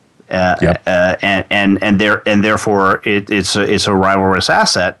 right? Yep. And therefore it's a rivalrous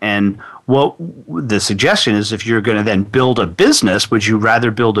asset. And what the suggestion is, if you're going to then build a business, would you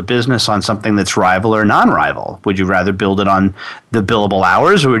rather build a business on something that's rival or non-rival? Would you rather build it on the billable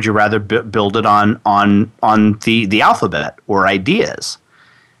hours, or would you rather build it on the alphabet or ideas?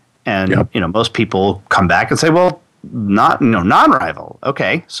 And most people come back and say, well, non-rival.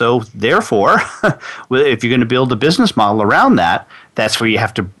 Okay, so therefore, if you're going to build a business model around that, that's where you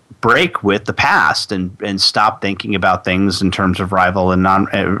have to break with the past and stop thinking about things in terms of rival and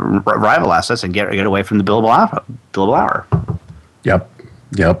non-rival assets, and get away from the billable hour. Yep.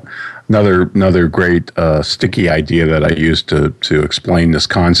 Another great sticky idea that I use to explain this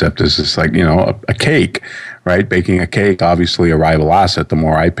concept is it's like, a cake, right? Baking a cake, obviously a rival asset. The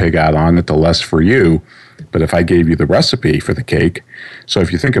more I pig out on it, the less for you. But if I gave you the recipe for the cake, so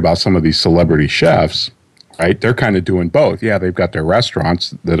if you think about some of these celebrity chefs, right, they're kind of doing both. Yeah, they've got their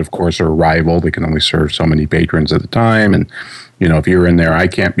restaurants that, of course, are rival. They can only serve so many patrons at a time. And, if you're in there, I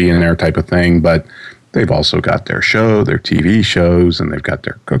can't be in there type of thing. But they've also got their TV shows, and they've got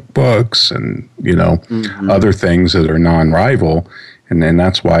their cookbooks and, other things that are non-rival. And then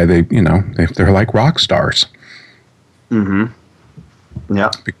that's why they're like rock stars. Mm-hmm. Yeah.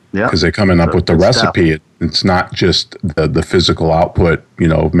 Because they're coming up with the recipe. It's not just the physical output,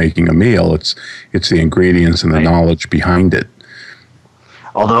 of making a meal. It's the ingredients and the knowledge behind it.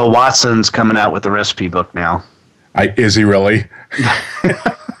 Although Watson's coming out with the recipe book now. Is he really?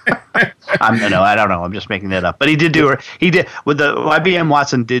 I don't know. I'm just making that up. But he did with the IBM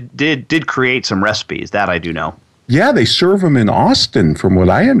Watson did create some recipes, that I do know. Yeah, they serve them in Austin, from what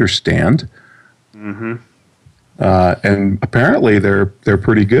I understand. Mm-hmm. And apparently they're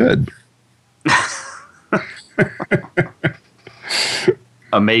pretty good.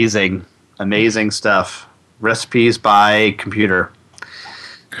 Amazing stuff. Recipes by computer.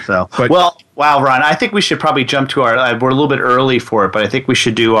 So, wow, Ron, I think we should probably jump to we're a little bit early for it, but I think we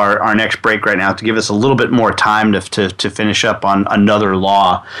should do our next break right now to give us a little bit more time to finish up on another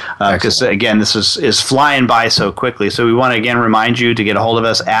law. Because, again, this is flying by so quickly. So we want to, again, remind you to get a hold of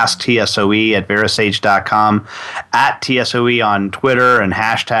us, asktsoe at verasage.com, at TSOE on Twitter and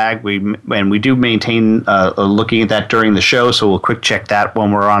hashtag. We do maintain looking at that during the show, so we'll quick check that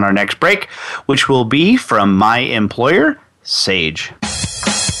when we're on our next break, which will be from my employer, Sage.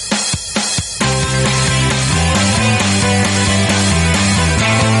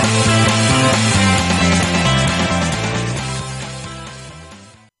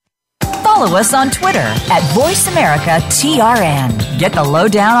 Follow us on Twitter at VoiceAmericaTRN. Get the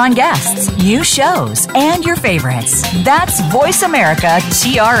lowdown on guests, new shows, and your favorites. That's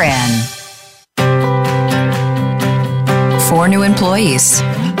VoiceAmericaTRN. 4 new employees,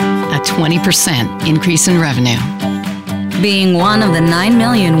 a 20% increase in revenue. Being one of the 9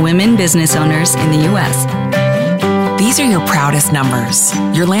 million women business owners in the U.S. These are your proudest numbers,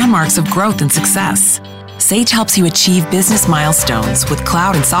 your landmarks of growth and success. Sage helps you achieve business milestones with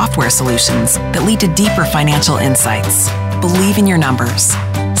cloud and software solutions that lead to deeper financial insights. Believe in your numbers.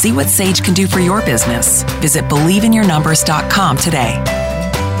 See what Sage can do for your business. Visit BelieveInYourNumbers.com today.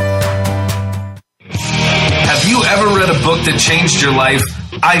 Have you ever read a book that changed your life?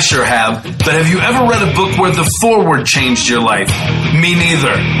 I sure have. But have you ever read a book where the foreword changed your life? Me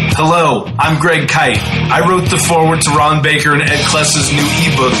neither. Hello, I'm Greg Kite. I wrote the foreword to Ron Baker and Ed Kless's new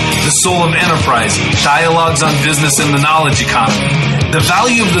ebook, The Soul of Enterprise, Dialogues on Business and the Knowledge Economy. The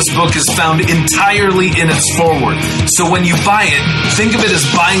value of this book is found entirely in its foreword. So when you buy it, think of it as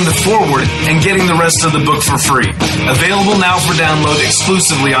buying the foreword and getting the rest of the book for free. Available now for download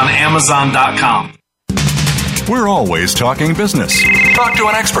exclusively on Amazon.com. We're always talking business. Talk to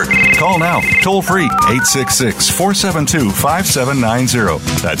an expert. Call now, toll free,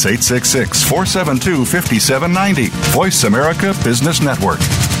 866-472-5790. That's 866-472-5790. Voice America Business Network.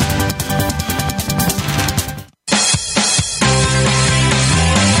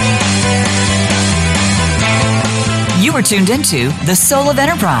 You are tuned into The Soul of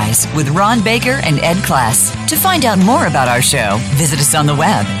Enterprise with Ron Baker and Ed Kless. To find out more about our show, visit us on the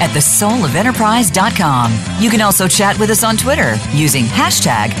web at thesoulofenterprise.com. You can also chat with us on Twitter using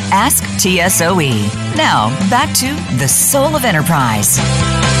hashtag AskTSOE. Now, back to The Soul of Enterprise.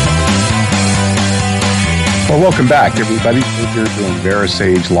 Well, welcome back, everybody. We're doing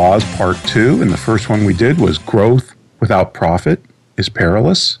VeraSage Laws Part 2, and the first one we did was Growth Without Profit is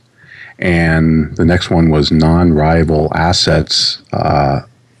Perilous. And the next one was non-rival assets are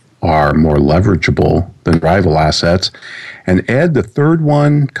more leverageable than rival assets. And Ed, the third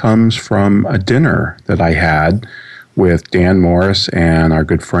one comes from a dinner that I had with Dan Morris and our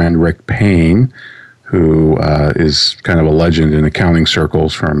good friend Rick Payne, who is kind of a legend in accounting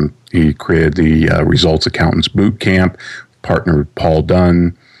circles. He created the Results Accountants Boot Camp, partnered with Paul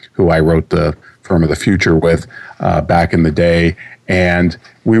Dunn, who I wrote the Firm of the Future with back in the day. And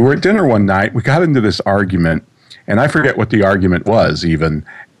we were at dinner one night. We got into this argument, and I forget what the argument was even.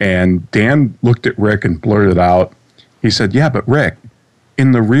 And Dan looked at Rick and blurted out, he said, "Yeah, but Rick,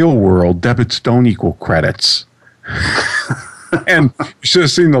 in the real world, debits don't equal credits." And you should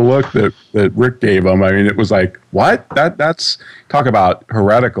have seen the look that Rick gave him. I mean, it was like, what? That's talk about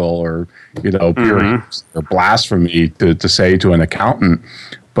heretical or, pure or blasphemy to say to an accountant.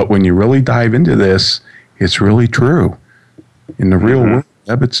 But when you really dive into this, it's really true. In the real world,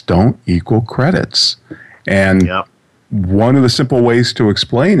 debits don't equal credits. And one of the simple ways to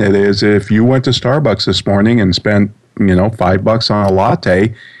explain it is if you went to Starbucks this morning and spent, $5 on a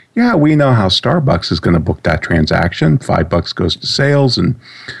latte, we know how Starbucks is going to book that transaction. $5 goes to sales and,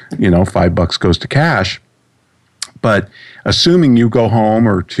 $5 goes to cash. But assuming you go home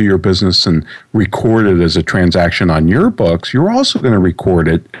or to your business and record it as a transaction on your books, you're also going to record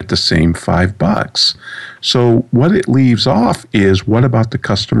it at the same $5. So what it leaves off is, what about the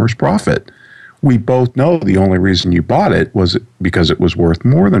customer's profit? We both know the only reason you bought it was because it was worth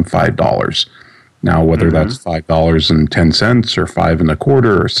more than $5. Now, whether that's $5.10 or $5.25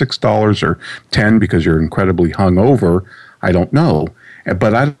 or $6 or $10 because you're incredibly hungover, I don't know.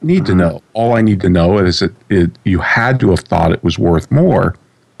 But I don't need to know. All I need to know is that you had to have thought it was worth more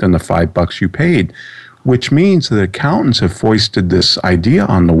than the $5 you paid, which means that accountants have foisted this idea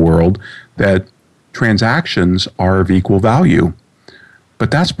on the world that transactions are of equal value. But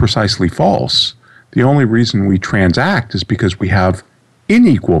that's precisely false. The only reason we transact is because we have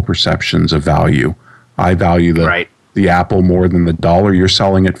unequal perceptions of value. I value the apple more than the dollar you're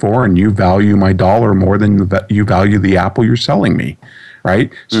selling it for, and you value my dollar more than you value the apple you're selling me.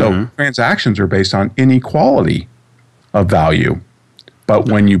 Right? So transactions are based on inequality of value. But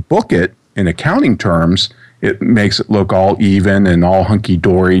when you book it in accounting terms, it makes it look all even and all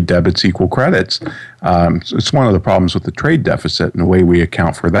hunky-dory, debits equal credits. So it's one of the problems with the trade deficit and the way we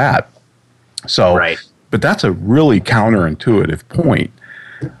account for that. So, but that's a really counterintuitive point.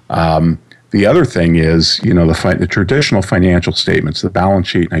 The other thing is, the traditional financial statements, the balance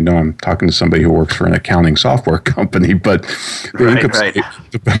sheet. I know I'm talking to somebody who works for an accounting software company, but the income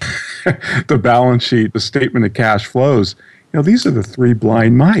statement, the balance sheet, the statement of cash flows, these are the three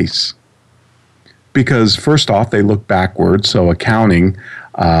blind mice. Because first off, they look backwards. So accounting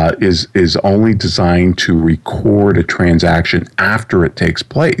is only designed to record a transaction after it takes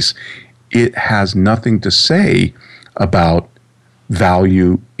place. It has nothing to say about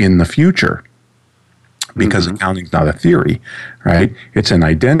value in the future, because accounting is not a theory, right? It's an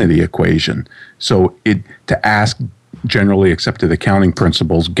identity equation. So to ask generally accepted accounting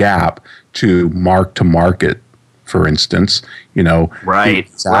principles, GAAP, to mark to market, for instance, right,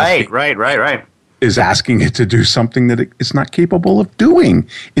 is asking it to do something that it's not capable of doing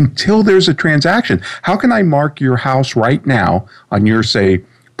until there's a transaction. How can I mark your house right now on your, say,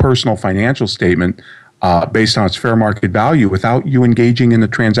 personal financial statement based on its fair market value without you engaging in the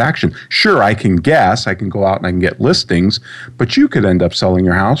transaction. Sure, I can guess, I can go out and I can get listings, but you could end up selling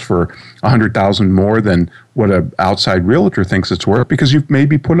your house for $100,000 more than what an outside realtor thinks it's worth because you've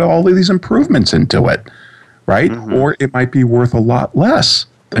maybe put all of these improvements into it, right? Mm-hmm. Or it might be worth a lot less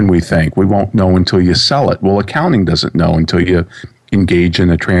than we think. We won't know until you sell it. Well, accounting doesn't know until you engage in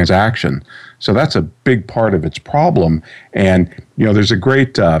a transaction. So that's a big part of its problem. And, there's a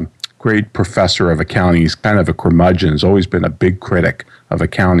great professor of accounting. He's kind of a curmudgeon. He's always been a big critic of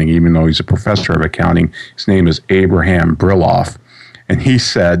accounting, even though he's a professor of accounting. His name is Abraham Brilloff. And he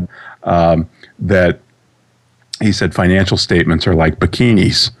said financial statements are like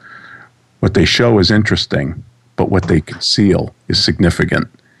bikinis. What they show is interesting, but what they conceal is significant.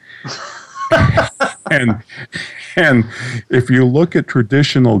 and if you look at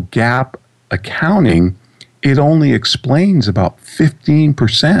traditional GAAP accounting, it only explains about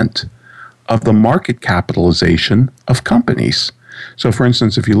 15% of the market capitalization of companies. So, for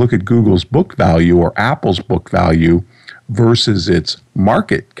instance, if you look at Google's book value or Apple's book value versus its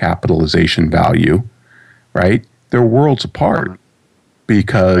market capitalization value, right, they're worlds apart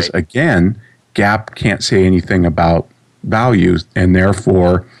because, again, GAAP can't say anything about values, and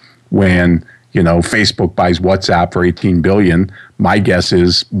therefore, when Facebook buys WhatsApp for $18 billion, my guess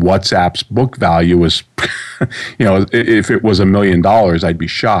is WhatsApp's book value is, if it was $1 million, I'd be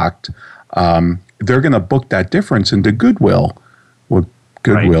shocked. They're going to book that difference into goodwill. Well,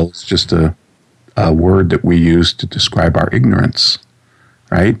 goodwill is just a word that we use to describe our ignorance,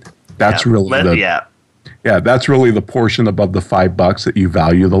 right? That's that's really the portion above the $5 that you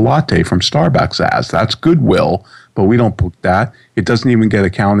value the latte from Starbucks as. That's goodwill, but we don't book that. It doesn't even get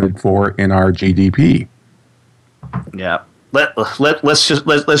accounted for in our GDP. Yeah. Let's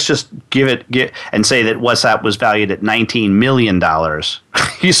just give and say that WhatsApp was valued at $19 million.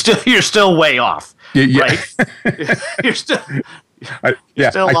 You're still way off, right? You're still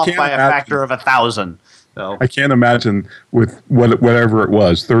off by a factor of 1,000. So. I can't imagine with whatever it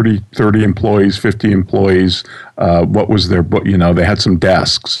was, 30 employees, 50 employees, what was their book? They had some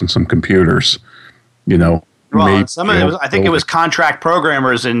desks and some computers, Well, some of it I think it was contract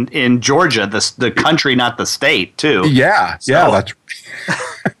programmers in Georgia, the country, not the state, too. Yeah, that's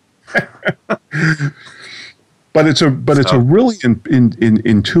But it's a really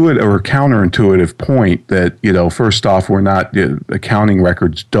intuitive or counterintuitive point that, first off, accounting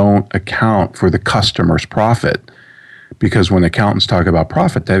records don't account for the customer's profit, because when accountants talk about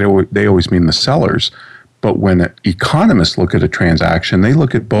profit, they always mean the sellers. But when economists look at a transaction, they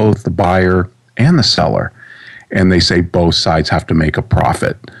look at both the buyer and the seller, and they say both sides have to make a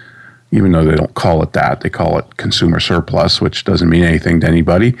profit. Even though they don't call it that, they call it consumer surplus, which doesn't mean anything to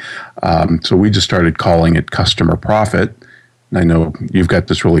anybody. So we just started calling it customer profit. And I know you've got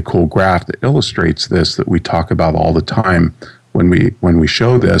this really cool graph that illustrates this that we talk about all the time when we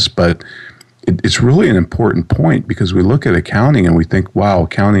show this. But it's really an important point because we look at accounting and we think, wow,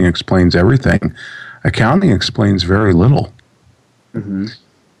 accounting explains everything. Accounting explains very little. Mm-hmm.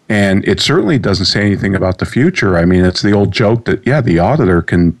 And it certainly doesn't say anything about the future. I mean, it's the old joke that, the auditor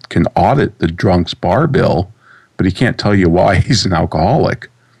can audit the drunk's bar bill, but he can't tell you why he's an alcoholic.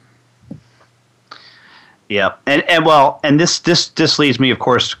 Yeah. And this leads me, of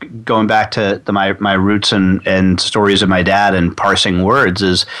course, going back to my roots and stories of my dad and parsing words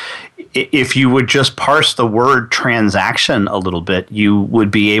is, if you would just parse the word transaction a little bit, you would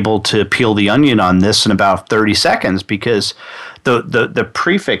be able to peel the onion on this in about 30 seconds, because the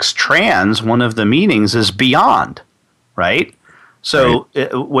prefix trans, one of the meanings is beyond, right? So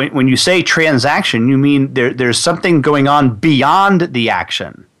when you say transaction, you mean there's something going on beyond the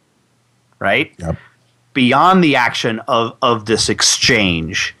action, right? Yep. Beyond the action of this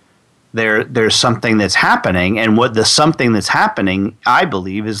exchange. There's something that's happening, and what the something that's happening, I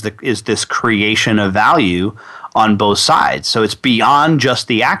believe, is this creation of value on both sides. So it's beyond just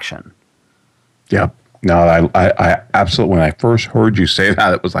the action. Yeah. No, I absolutely. When I first heard you say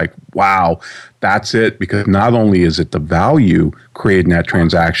that, it was like, wow, that's it. Because not only is it the value created in that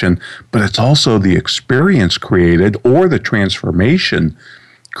transaction, but it's also the experience created or the transformation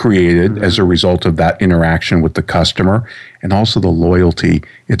created as a result of that interaction with the customer, and also the loyalty.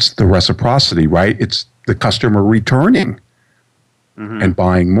 It's the reciprocity, right? It's the customer returning and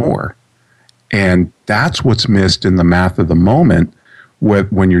buying more. And that's what's missed in the math of the moment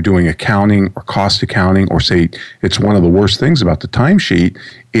when you're doing accounting or cost accounting, or say it's one of the worst things about the timesheet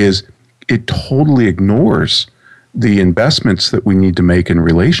is it totally ignores the investments that we need to make in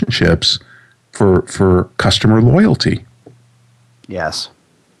relationships for customer loyalty. Yes.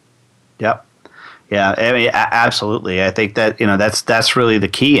 Yep. Yeah, I mean, absolutely. I think that that's really the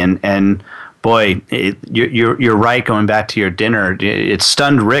key, and Boy, you're right. Going back to your dinner, it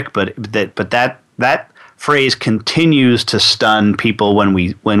stunned Rick, but that phrase continues to stun people when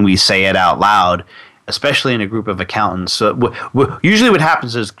we say it out loud, especially in a group of accountants. So usually what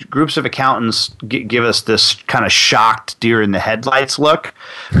happens is groups of accountants give us this kind of shocked deer in the headlights look.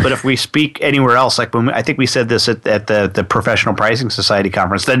 But if we speak anywhere else, like I think we said this at the Professional Pricing Society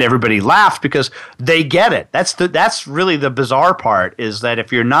conference, then everybody laughed because they get it. That's really the bizarre part, is that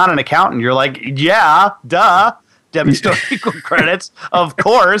if you're not an accountant, you're like, yeah, duh, debits don't equal credits. Of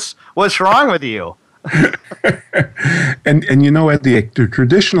course. What's wrong with you? and Ed, the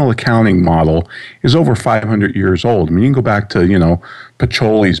traditional accounting model is over 500 years old. I mean, you can go back to,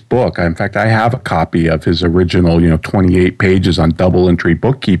 Pacioli's book. In fact, I have a copy of his original, 28 pages on double entry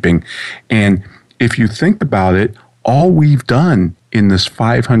bookkeeping. And if you think about it, all we've done in this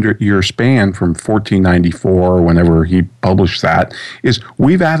 500-year span from 1494, whenever he published that, is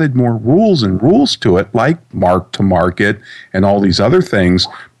we've added more rules to it, like mark to market and all these other things.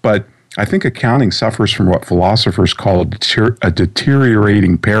 But I think accounting suffers from what philosophers call a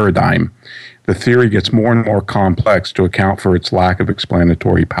deteriorating paradigm. The theory gets more and more complex to account for its lack of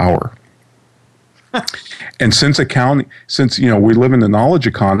explanatory power. And since we live in the knowledge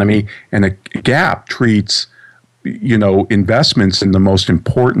economy, and a GAAP treats investments in the most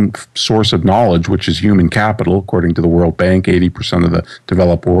important source of knowledge, which is human capital. According to the World Bank, 80% of the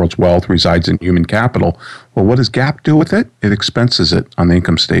developed world's wealth resides in human capital. Well, what does GAAP do with it? It expenses it on the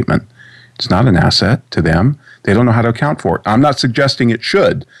income statement. It's not an asset to them. They don't know how to account for it. I'm not suggesting it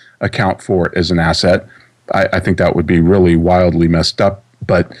should account for it as an asset. I think that would be really wildly messed up.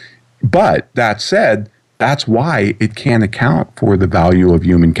 But that said, that's why it can't account for the value of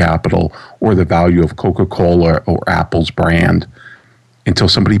human capital or the value of Coca-Cola or Apple's brand until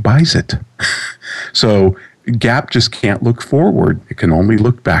somebody buys it. So GAAP just can't look forward. It can only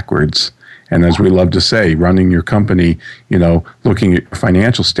look backwards. And as we love to say, running your company, looking at your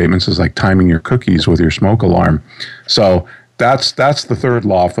financial statements is like timing your cookies with your smoke alarm. So that's the third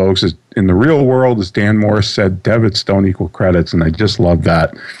law, folks. In the real world, as Dan Morris said, debits don't equal credits, and I just love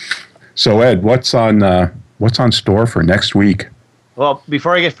that. So Ed, what's on store for next week? Well,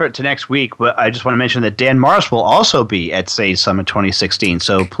 before I get to next week, I just want to mention that Dan Morris will also be at Sage Summit 2016.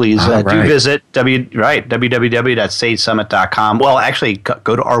 So please do visit www.sagesummit.com. Well, actually,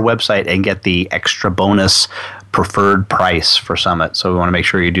 go to our website and get the extra bonus preferred price for Summit. So we want to make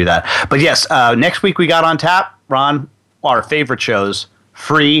sure you do that. But yes, next week we got on tap, Ron, our favorite shows,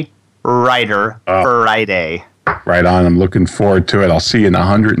 Free Rider Friday. Right on. I'm looking forward to it. I'll see you in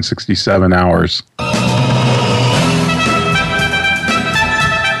 167 hours.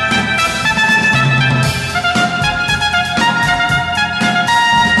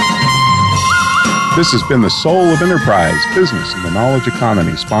 This has been The Soul of Enterprise, Business and the Knowledge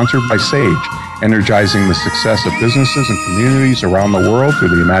Economy, sponsored by Sage, energizing the success of businesses and communities around the world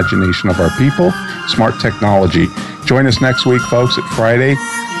through the imagination of our people, smart technology. Join us next week, folks, on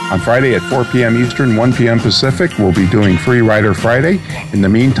Friday at 4 p.m. Eastern, 1 p.m. Pacific. We'll be doing Free Rider Friday. In the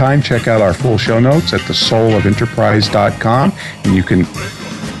meantime, check out our full show notes at thesoulofenterprise.com, and you can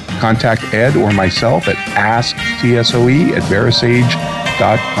contact Ed or myself at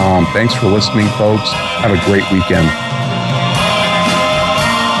asktsoe@verasage.com. Thanks for listening, folks. Have a great weekend.